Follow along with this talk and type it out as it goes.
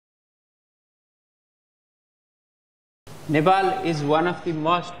Nepal is one of the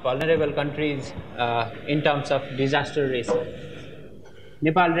most vulnerable countries in terms of disaster risk.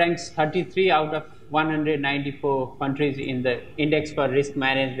 Nepal ranks 33 out of 194 countries in the Index for Risk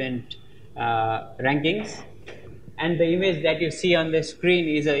Management rankings. And the image that you see on the screen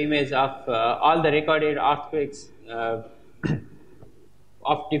is an image of all the recorded earthquakes of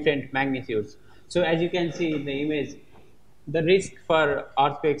different magnitudes. So as you can see in the image, the risk for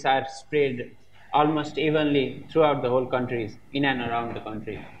earthquakes are spread almost evenly throughout the whole countries, in and around the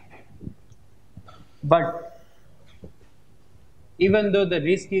country. But even though the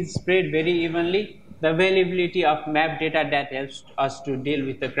risk is spread very evenly, the availability of map data that helps us to deal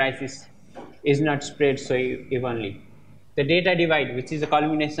with the crisis is not spread so evenly. The data divide, which is a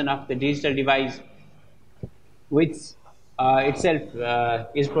culmination of the digital divide, which itself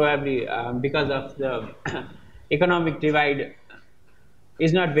is probably because of the economic divide,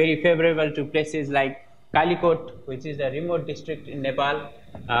 is not very favorable to places like Kalikot, which is a remote district in Nepal.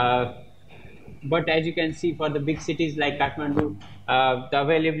 But as you can see, for the big cities like Kathmandu, the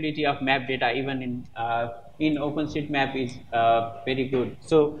availability of map data, even in OpenStreetMap, is very good.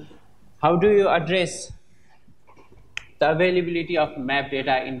 So, how do you address the availability of map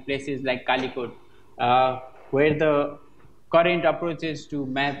data in places like Kalikot, where the current approaches to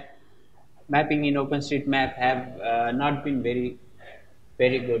mapping in OpenStreetMap have not been very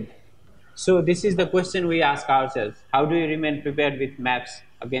good? So this is the question we ask ourselves: how do you remain prepared with maps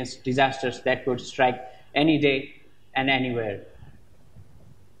against disasters that could strike any day and anywhere?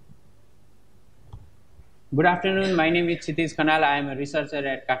 Good afternoon, my name is Kshitiz Khanal. I am a researcher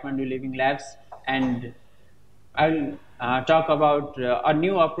at Kathmandu Living Labs, and I'll talk about a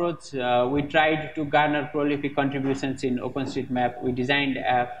new approach. We tried to garner prolific contributions in OpenStreetMap. We designed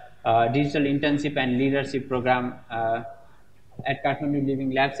a digital internship and leadership program at Kathmandu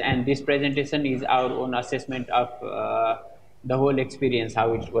Living Labs, and this presentation is our own assessment of the whole experience,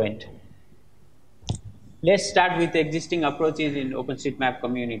 how it went. Let's start with the existing approaches in OpenStreetMap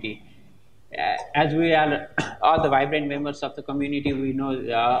community. As we are all the vibrant members of the community, we know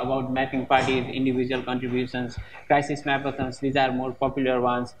about mapping parties, individual contributions, crisis mapathons. These are more popular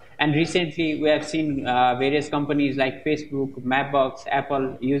ones. And recently, we have seen various companies like Facebook, Mapbox,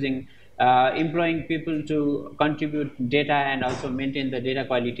 Apple using employing people to contribute data and also maintain the data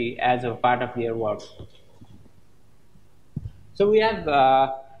quality as a part of their work. So we have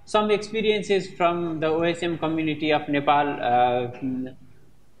some experiences from the OSM community of Nepal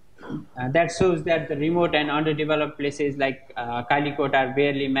that shows that the remote and underdeveloped places like Kalikot are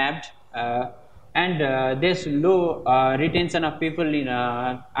barely mapped, and there's low retention of people in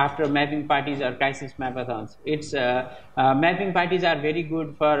after mapping parties or crisis mapathons. It's mapping parties are very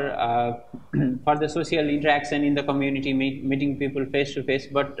good for for the social interaction in the community, meeting people face to face,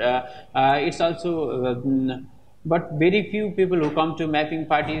 but it's also but very few people who come to mapping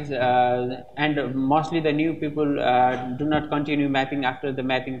parties, and mostly the new people do not continue mapping after the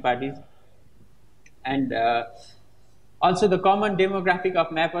mapping parties. And also the common demographic of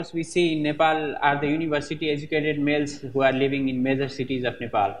mappers we see in Nepal are the university educated males who are living in major cities of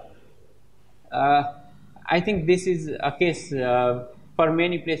Nepal. I think this is a case for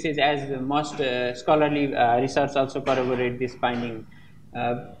many places, as most scholarly research also corroborate this finding.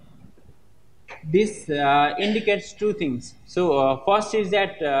 This indicates two things. So first is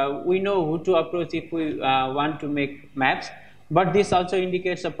that we know who to approach if we want to make maps, but this also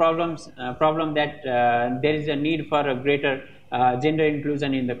indicates a problem that there is a need for a greater gender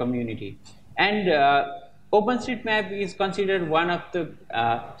inclusion in the community. And OpenStreetMap is considered one of the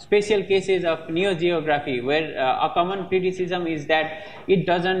special cases of neo-geography, where a common criticism is that it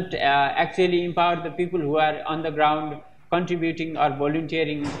doesn't actually empower the people who are on the ground contributing or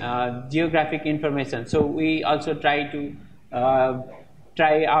volunteering geographic information. So we also try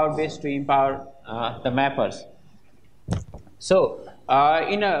our best to empower the mappers. So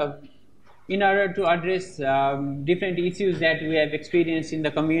in order to address different issues that we have experienced in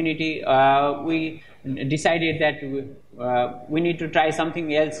the community, we decided that we need to try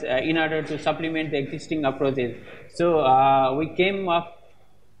something else in order to supplement the existing approaches. So we came up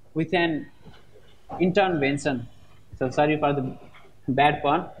with an intervention. So sorry for the bad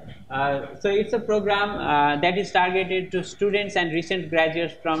pun. So it's a program that is targeted to students and recent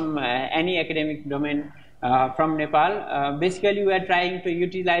graduates from any academic domain from Nepal. Basically, we are trying to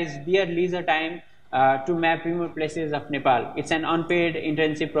utilize their leisure time to map remote places of Nepal. It's an unpaid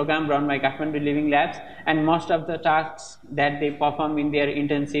internship program run by Kathmandu Living Labs, and most of the tasks that they perform in their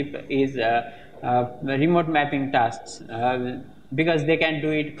internship is remote mapping tasks, because they can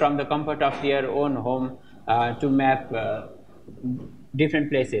do it from the comfort of their own home to map different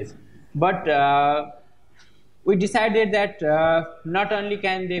places. But we decided that not only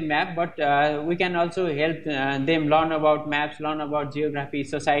can they map, but we can also help them learn about maps, learn about geography,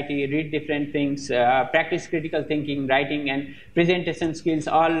 society, read different things, practice critical thinking, writing, and presentation skills,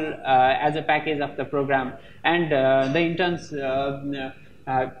 all as a package of the program. And the interns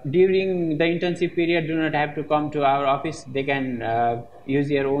during the internship period do not have to come to our office. They can use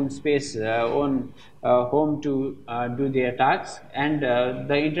their own space, own home to do their tasks, and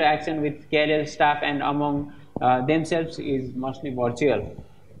the interaction with career staff and among themselves is mostly virtual.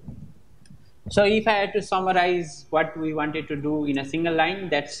 So if I had to summarize what we wanted to do in a single line,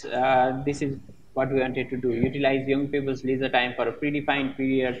 that's this is what we wanted to do: utilize young people's leisure time for a predefined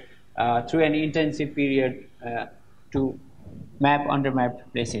period through an intensive period to map undermapped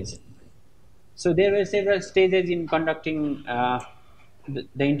places. So there were several stages in conducting the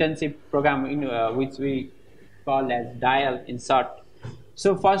internship program, which we call as DIAL in short.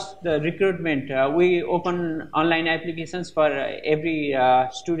 So first, the recruitment. We open online applications for every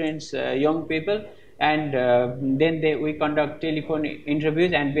students, young people, and then we conduct telephone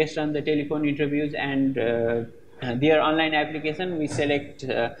interviews, and based on the telephone interviews and their online application, we select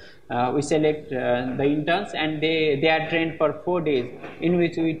the interns, and they are trained for 4 days, in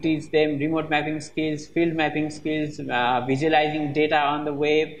which we teach them remote mapping skills, field mapping skills, visualizing data on the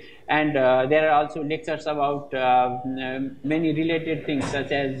web, and there are also lectures about many related things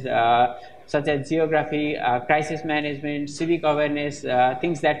such as geography, crisis management, civic awareness,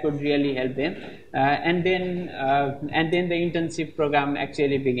 things that could really help them, and then the internship program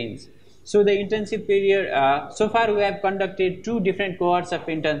actually begins. So the internship period, so far we have conducted 2 different cohorts of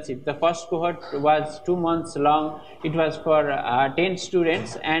internship. The first cohort was 2 months long. It was for 10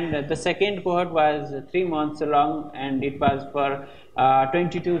 students, and the second cohort was 3 months long, and it was for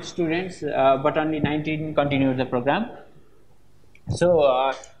 22 students, but only 19 continued the program.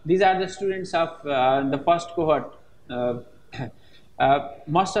 So these are the students of the first cohort.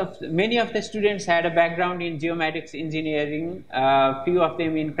 Many of the students had a background in geomatics engineering, few of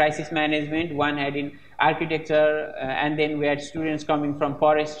them in crisis management, one had in architecture, and then we had students coming from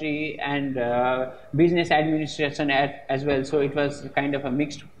forestry and business administration as well. So it was kind of a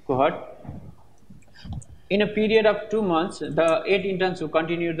mixed cohort. In a period of 2 months, the 8 interns who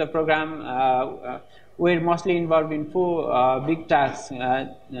continued the program were mostly involved in 4 big tasks,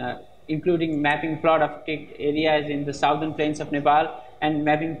 including mapping flood affected areas in the southern plains of Nepal and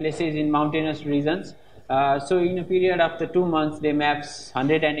mapping places in mountainous regions. So in a period of the 2 months, they mapped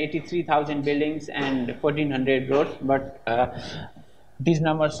 183,000 buildings and 1,400 roads, but these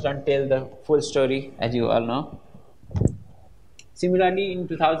numbers don't tell the full story, as you all know. Similarly, in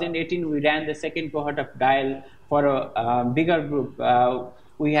 2018, we ran the second cohort of DIAL for a bigger group.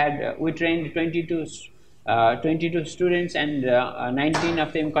 We trained 22 students, and 19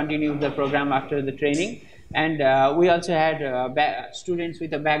 of them continued the program after the training. And we also had students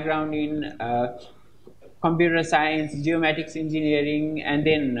with a background in computer science, geomatics engineering, and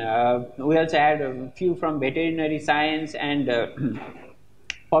then we also had a few from veterinary science and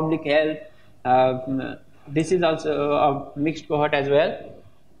public health. This is also a mixed cohort as well.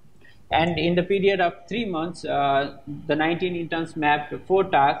 And in the period of 3 months, the 19 interns mapped 4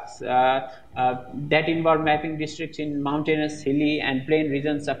 tasks that involved mapping districts in mountainous, hilly, and plain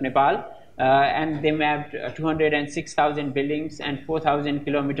regions of Nepal. And they mapped 206,000 buildings and 4,000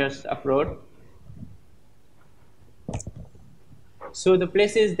 kilometers of road. So the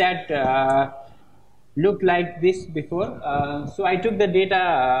places that looked like this before. So I took the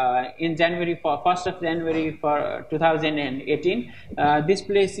data in January, for 1st of January for 2018. This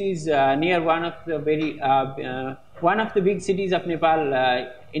place is near one of the big cities of Nepal,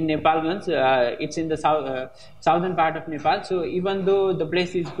 in Nepalganj. It's in the southern part of Nepal. So even though the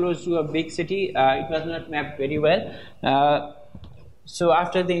place is close to a big city, it was not mapped very well. So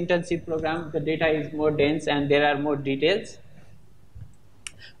after the internship program, the data is more dense and there are more details.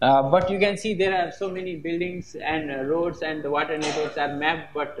 But you can see there are so many buildings and roads, and the water networks are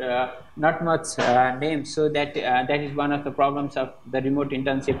mapped, but not much named. So that is one of the problems of the remote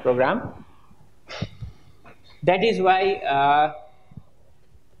internship program. That is why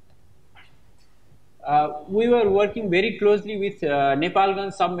we were working very closely with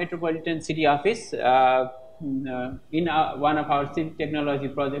Nepalganj Sub-Metropolitan City Office in one of our civic technology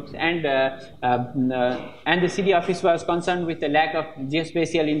projects, and the city office was concerned with the lack of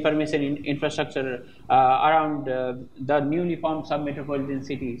geospatial information infrastructure around the newly formed sub-metropolitan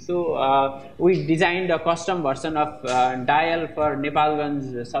city. So we designed a custom version of DIAL for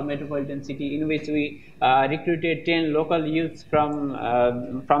Nepalganj sub-metropolitan city, in which we recruited 10 local youths from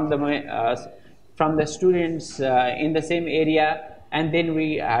the students in the same area. and then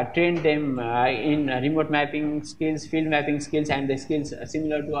we trained them in remote mapping skills, field mapping skills, and the skills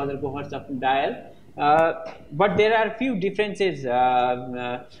similar to other cohorts of dial. But there are few differences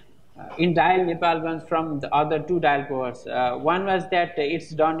in dial Nepalgans from the other two dial cohorts. One was that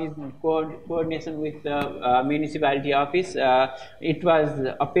it's done in coordination with the municipality office. It was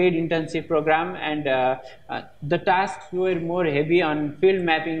a paid internship program, and the tasks were more heavy on field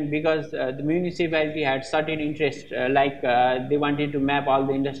mapping because the municipality had certain interest, like they wanted to map all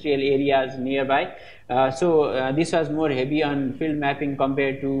the industrial areas nearby. So this was more heavy on field mapping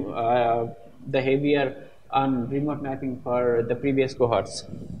compared to the heavier on remote mapping for the previous cohorts.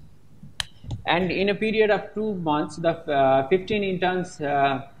 And in a period of 2 months, the 15 interns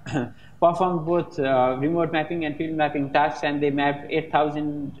performed both remote mapping and field mapping tasks, and they mapped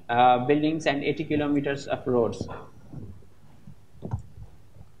 8,000 buildings and 80 kilometers of roads.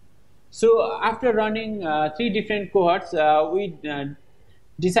 So after running 3 different cohorts, we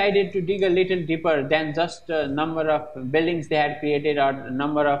decided to dig a little deeper than just the number of buildings they had created or the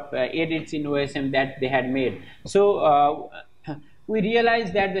number of edits in OSM that they had made. So we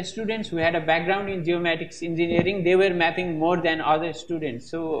realized that the students who had a background in geomatics engineering, they were mapping more than other students.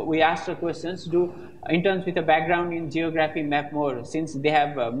 So we asked the questions, do interns with a background in geography map more, since they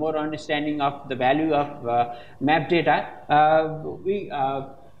have more understanding of the value of map data? We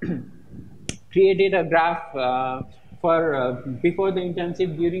created a graph for before the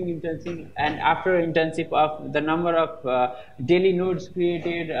internship, during internship, and after internship of the number of daily nodes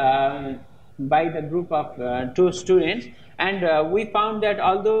created by the group of 2 students. And we found that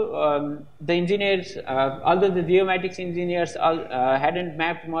although the engineers, although the geomatics engineers hadn't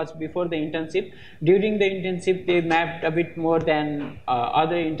mapped much before the internship, during the internship they mapped a bit more than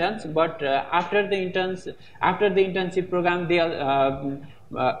other interns. But after the internship program,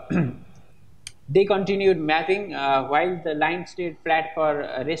 they continued mapping while the line stayed flat for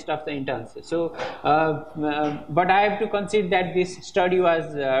rest of the interns. So, but I have to consider that this study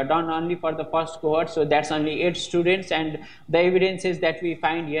was done only for the first cohort, so that's only 8 students, and the evidences that we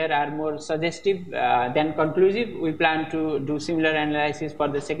find here are more suggestive than conclusive. We plan to do similar analysis for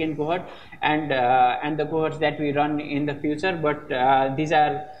the second cohort and the cohorts that we run in the future, but these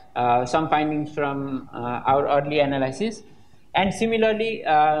are some findings from our early analysis. And similarly,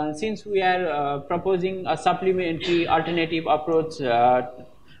 since we are proposing a supplementary alternative approach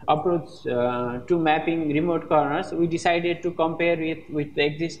to mapping remote corners, we decided to compare it with the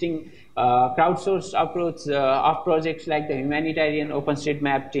existing crowdsourced approach of projects like the humanitarian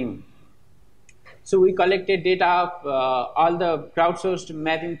OpenStreetMap team. So we collected data of all the crowdsourced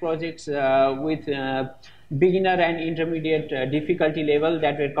mapping projects with beginner and intermediate difficulty level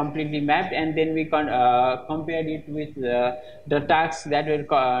that were completely mapped, and then we compared it with the tasks that were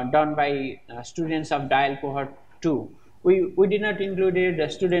done by students of dial cohort 2. We did not include the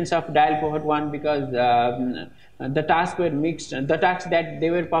students of dial cohort 1 because the tasks were mixed. The tasks that they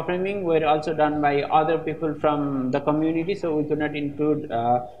were performing were also done by other people from the community, so we could not include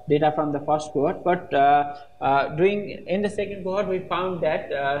data from the first cohort. But in the second cohort, we found that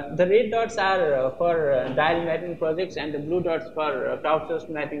the red dots are for dial mapping projects and the blue dots for crowdsourced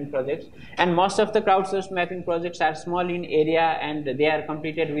mapping projects. And most of the crowdsourced mapping projects are small in area and they are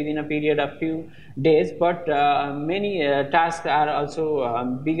completed within a period of few days. But many tasks are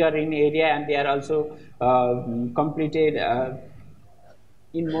also bigger in area, and they are also completed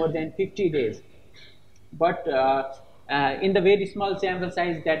in more than 50 days. But in the very small sample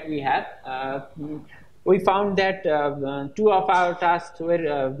size that we have, we found that 2 of our tasks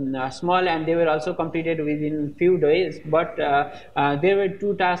were small and they were also completed within few days, but there were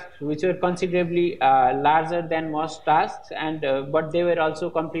 2 tasks which were considerably larger than most tasks, and but they were also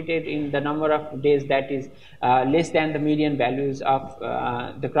completed in the number of days that is less than the median values of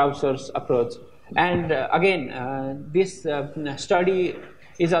the crowdsourced approach. And again, this study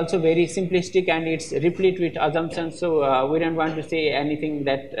is also very simplistic and it's replete with assumptions, so we don't want to say anything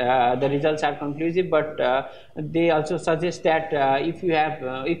that the results are conclusive, but they also suggest that if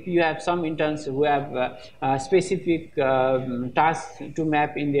you have some interns who have specific tasks to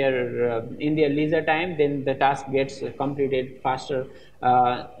map in their leisure time, then the task gets completed faster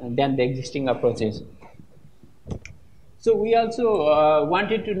than the existing approaches. So we also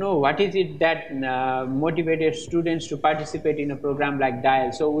wanted to know what is it that motivated students to participate in a program like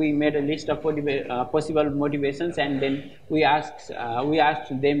DIAL. So we made a list of possible motivations, and then we asked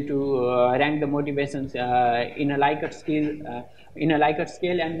them to rank the motivations in a Likert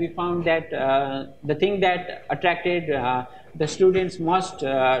scale, and we found that the thing that attracted the students most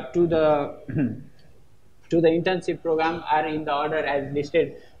to to the internship program are in the order as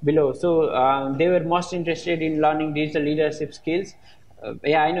listed below. So they were most interested in learning digital leadership skills.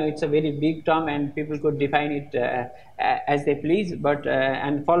 Yeah, I know it's a very big term and people could define it as they please, but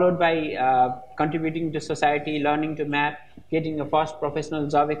and followed by contributing to society, learning to map, getting a first professional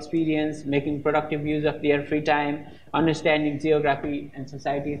job experience, making productive use of their free time, understanding geography and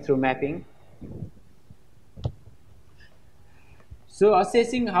society through mapping. So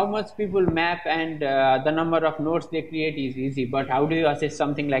assessing how much people map and the number of nodes they create is easy, but how do you assess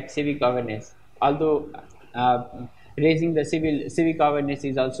something like civic awareness? Although raising the civic awareness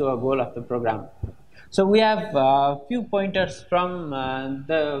is also a goal of the program. So we have a few pointers from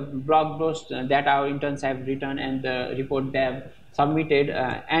the blog post that our interns have written and the report they have submitted.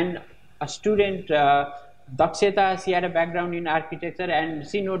 And a student, Dakshita, she had a background in architecture, and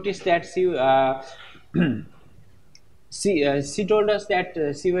she noticed that she told us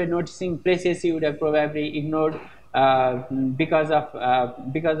that she was noticing places she would have probably ignored because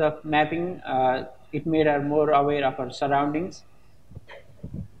of mapping. It made her more aware of her surroundings.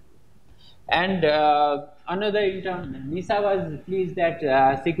 And another intern, Nisa, was pleased that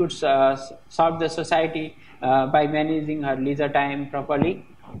she could serve the society by managing her leisure time properly.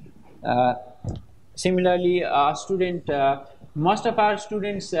 Similarly, most of our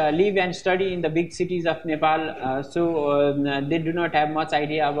students live and study in the big cities of Nepal, so they do not have much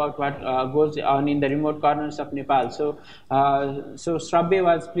idea about what goes on in the remote corners of Nepal. So Shrabbe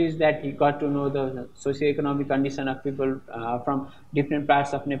was pleased that he got to know the socio-economic condition of people from different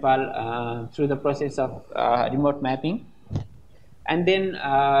parts of Nepal through the process of remote mapping. And then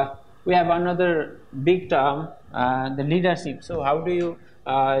we have another big term, the leadership. So how do you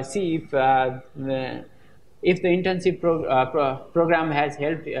see if the internship program has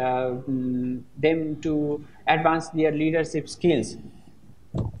helped them to advance their leadership skills?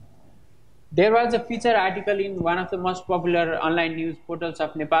 There was a feature article in one of the most popular online news portals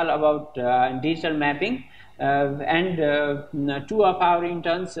of Nepal about digital mapping, and two of our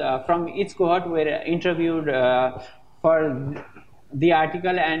interns from each cohort were interviewed for the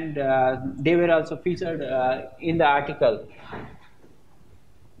article, and they were also featured in the article.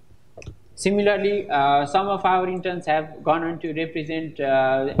 Similarly, some of our interns have gone on to represent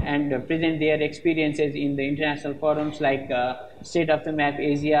and present their experiences in the international forums like State of the Map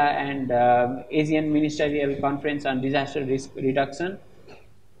Asia and Asian Ministerial Conference on Disaster Risk Reduction.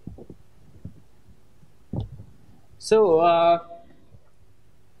 So,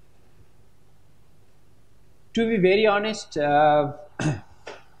 to be very honest,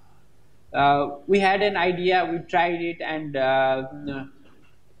 we had an idea, we tried it, and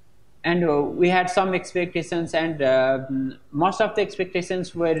we had some expectations, and most of the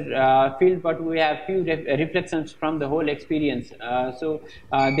expectations were filled, but we have few reflections from the whole experience. So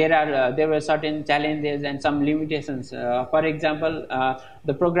there were certain challenges and some limitations. For example,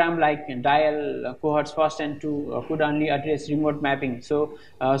 the program like dial cohorts 1 and 2 could only address remote mapping. So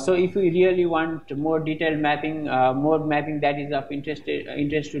if we really want more detailed mapping, more mapping that is of interest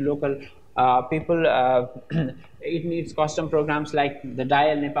to local people, it needs custom programs like the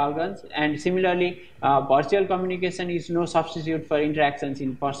dial Nepalgans. And similarly, virtual communication is no substitute for interactions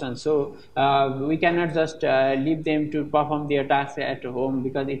in person. So we cannot just leave them to perform their tasks at home,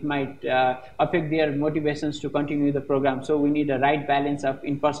 because it might affect their motivations to continue the program. So we need a right balance of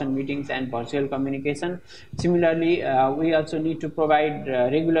in-person meetings and virtual communication. Similarly, we also need to provide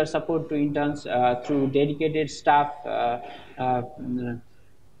regular support to interns through dedicated staff.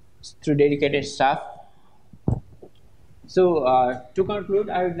 So to conclude,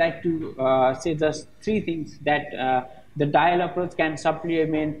 I would like to say just three things: that the dial approach can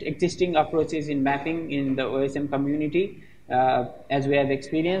supplement existing approaches in mapping in the OSM community, as we have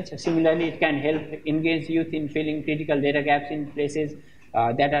experienced. Similarly, it can help engage youth in filling critical data gaps in places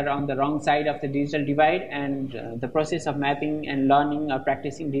that are on the wrong side of the digital divide, and the process of mapping and learning or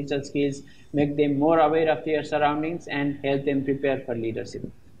practicing digital skills make them more aware of their surroundings and help them prepare for leadership.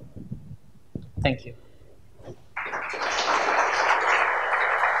 Thank you.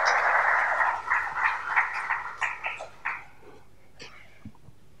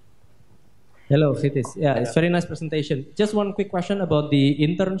 Hello, Kshitiz. Yeah, it's very nice presentation. Just one quick question about the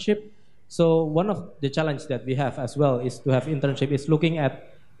internship. So one of the challenge that we have as well is to have internship is looking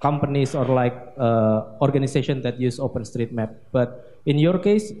at companies or like organizations that use OpenStreetMap. But in your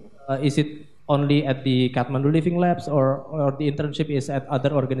case, is it only at the Kathmandu Living Labs, or the internship is at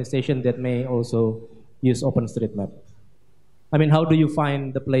other organizations that may also use OpenStreetMap? I mean, how do you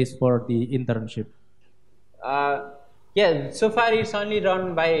find the place for the internship? Yeah, so far it's only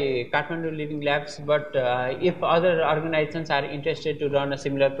run by Kathmandu Living Labs, but if other organizations are interested to run a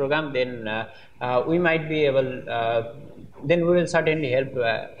similar program, then we might be able, then we will certainly help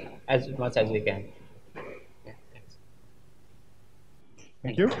as much as we can. Yeah, thanks.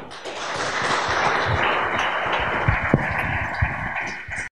 Thank you.